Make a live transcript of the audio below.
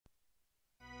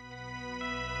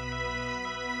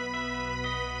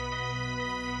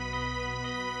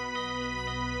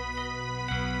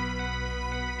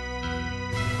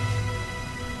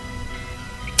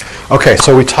Okay,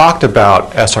 so we talked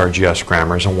about SRGS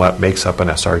grammars and what makes up an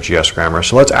SRGS grammar.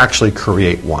 So let's actually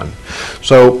create one.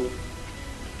 So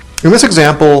in this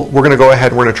example, we're going to go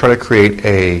ahead and we're going to try to create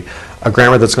a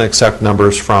grammar that's going to accept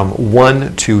numbers from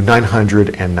 1 to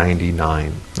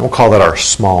 999. We'll call that our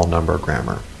small number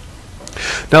grammar.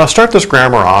 Now to start this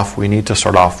grammar off, we need to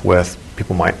start off with,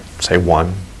 people might say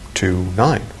 1 to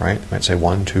 9, right? They might say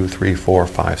 1, 2, 3, 4,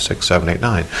 5, 6, 7, 8,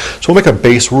 9. So we'll make a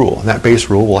base rule, and that base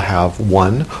rule will have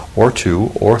 1 or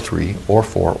 2 or 3 or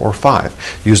 4 or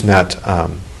 5, using that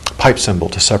pipe symbol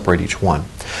to separate each one.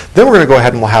 Then we're going to go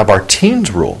ahead and we'll have our teens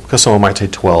rule, because someone might say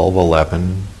 12,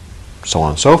 11, so on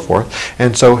and so forth.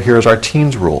 And so here's our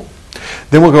teens rule.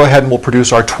 Then we'll go ahead and we'll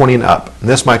produce our 20 and up. And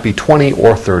this might be 20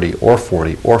 or 30 or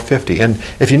 40 or 50. And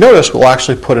if you notice, we'll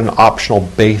actually put an optional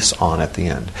base on at the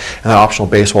end. And that optional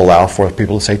base will allow for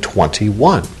people to say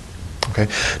 21. Okay.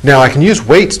 Now I can use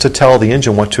weights to tell the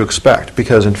engine what to expect,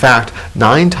 because in fact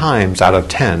 9 times out of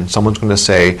 10 someone's going to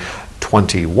say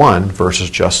 21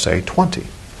 versus just say 20,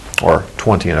 or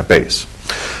 20 in a base.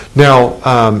 Now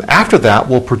after that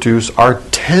we'll produce our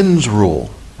tens rule.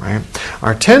 Right?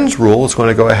 Our tens rule is going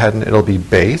to go ahead and it'll be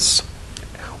base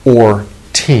or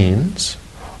teens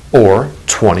or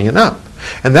 20 and up.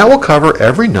 And that will cover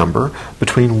every number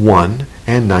between 1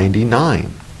 and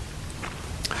 99.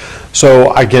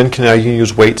 So again, you can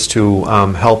use weights to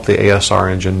help the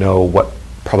ASR engine know what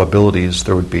probabilities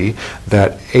there would be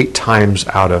that 8 times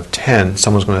out of 10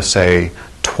 someone's going to say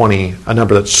 20, a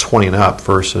number that's 20 and up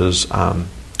versus a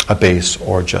base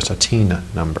or just a teen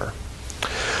number.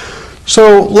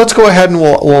 So let's go ahead and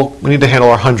we need to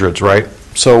handle our hundreds, right?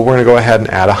 So we're going to go ahead and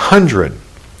add 100.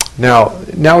 Now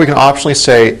we can optionally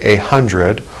say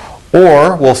 100,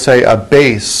 or we'll say a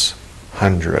base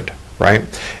 100, right?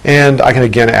 And I can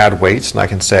again add weights, and I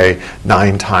can say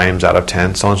 9 times out of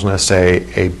 10, someone's going to say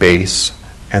a base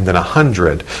and then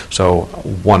 100. So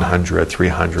 100,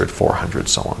 300, 400,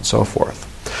 so on and so forth.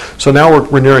 So now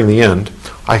we're nearing the end.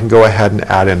 I can go ahead and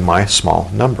add in my small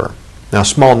number. Now,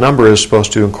 small number is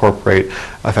supposed to incorporate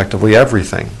effectively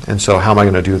everything. And so how am I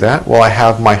going to do that? Well, I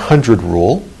have my 100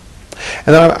 rule,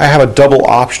 and then I have a double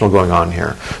optional going on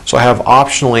here. So I have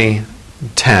optionally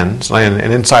tens,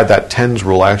 and inside that tens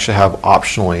rule, I actually have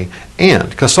optionally and,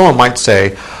 because someone might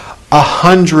say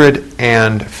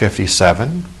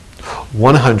 157,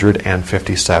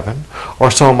 157,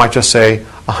 or someone might just say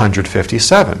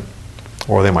 157,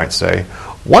 or they might say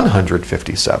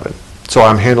 157. So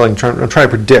I'm trying to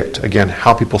predict, again,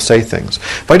 how people say things.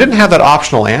 If I didn't have that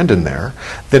optional and in there,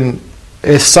 then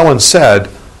if someone said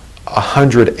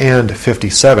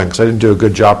 157, because I didn't do a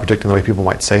good job predicting the way people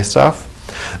might say stuff,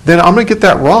 then I'm going to get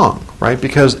that wrong, right?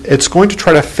 Because it's going to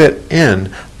try to fit in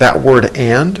that word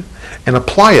and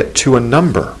apply it to a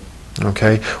number,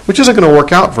 okay? Which isn't going to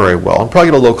work out very well and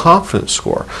probably get a low confidence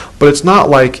score. But it's not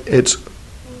like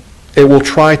it will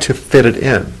try to fit it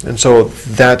in. And so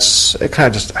it kind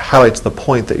of just highlights the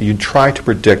point that you try to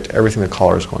predict everything the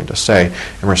caller is going to say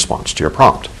in response to your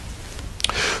prompt.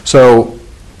 So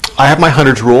I have my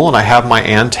hundreds rule and I have my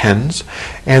and tens,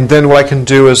 and then what I can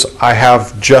do is I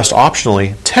have just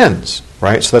optionally tens,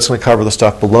 right? So that's going to cover the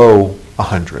stuff below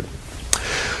 100.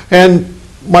 And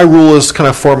my rule is kind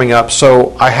of forming up,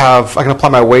 so I can apply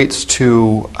my weights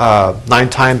to 9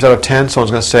 times out of 10.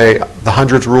 Someone's going to say the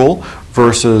hundreds rule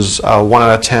versus 1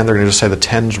 out of 10, they're going to just say the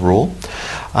tens rule.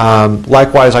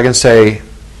 Likewise, I can say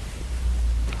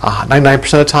 99%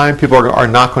 of the time, people are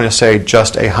not going to say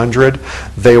just 100.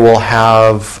 They will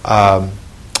have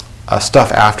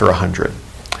stuff after 100.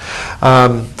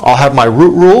 I'll have my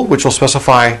root rule, which will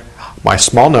specify my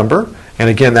small number. And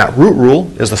again, that root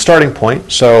rule is the starting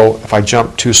point. So if I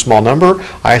jump to small number,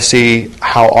 I see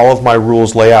how all of my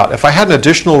rules lay out. If I had an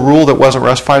additional rule that wasn't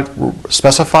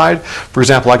specified, for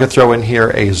example, I could throw in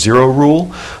here a 0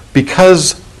 rule.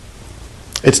 Because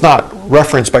it's not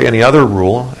referenced by any other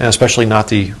rule, and especially not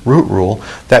the root rule,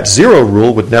 that 0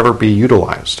 rule would never be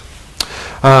utilized.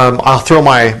 I'll throw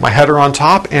my header on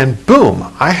top, and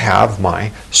boom, I have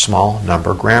my small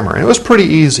number grammar. And it was pretty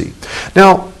easy.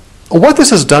 Now, what this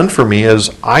has done for me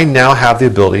is I now have the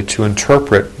ability to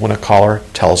interpret when a caller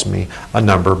tells me a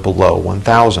number below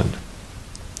 1,000.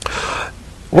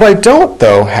 What I don't,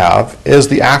 though, have is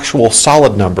the actual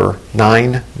solid number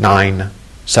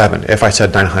 997, if I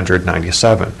said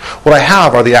 997. What I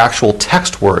have are the actual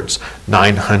text words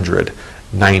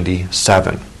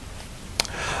 997.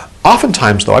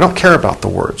 Oftentimes, though, I don't care about the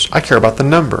words. I care about the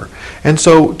number. And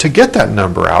so to get that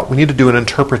number out, we need to do an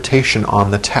interpretation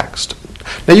on the text.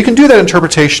 Now you can do that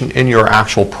interpretation in your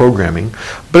actual programming,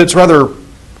 but it's rather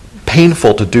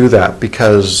painful to do that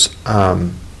because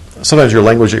sometimes your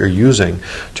language that you're using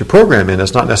to program in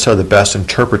is not necessarily the best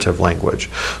interpretive language.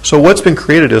 So what's been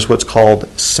created is what's called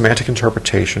semantic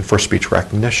interpretation for speech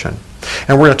recognition.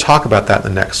 And we're going to talk about that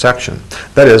in the next section.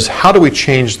 That is, how do we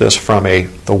change this from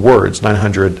the words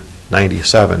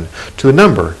 997 to the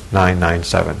number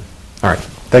 997? All right,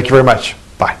 thank you very much.